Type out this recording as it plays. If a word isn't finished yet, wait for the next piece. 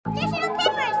Additional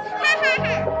peppers. Ha ha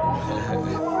ha.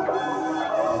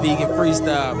 Vegan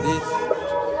freestyle, bitch.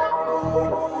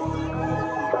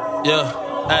 Yeah.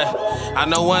 Hey, I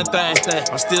know one thing,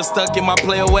 I'm still stuck in my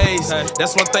player ways.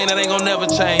 That's one thing that ain't gonna never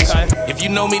change. If you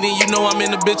know me, then you know I'm in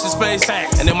the bitch's face.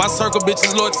 And in my circle,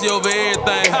 bitches loyalty over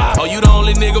everything. Oh, you the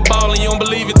only nigga ballin', you don't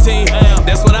believe it, team.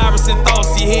 That's what Iverson thought,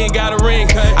 see, he ain't got a ring.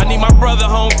 I need my brother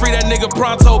home, free that nigga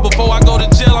pronto. Before I go to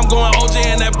jail, I'm going OJ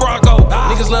and that Bronco.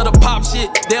 Niggas love to pop shit,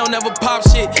 they don't never pop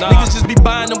shit. Niggas just be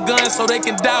buying them guns so they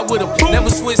can die with them. Never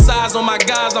switch sides on my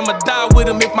guys, I'ma die with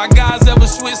them. If my guys ever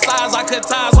switch sides, I cut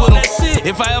ties with them.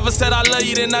 If I ever said I love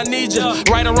you, then I need you.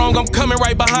 Right or wrong, I'm coming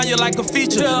right behind you like a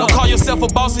feature. Don't call yourself a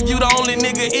boss if you the only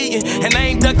nigga eating. And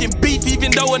I ain't ducking beef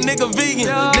even though a nigga vegan.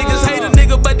 Niggas hate a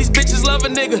nigga, but these bitches love a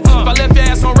nigga. If I left your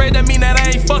ass on red, that mean that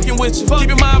I ain't fucking with you. Keep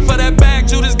in mind for that bag,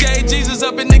 Judas gave Jesus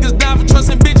up, and niggas die for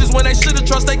trusting bitches when they should've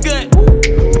trust they gut.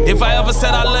 If I ever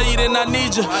said I love you, then I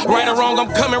need you. Right or wrong,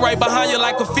 I'm coming right behind you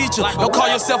like a feature. Don't call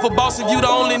yourself a boss if you the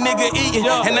only nigga eating.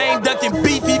 And I ain't ducking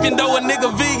beef even though a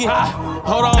nigga vegan.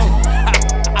 Hold on.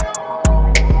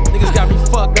 Niggas got me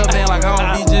fucked up, man, like I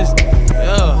don't be just,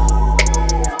 yeah,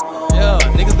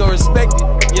 niggas gon' respect it,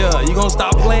 yeah, you gon'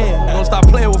 stop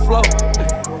playing with flow.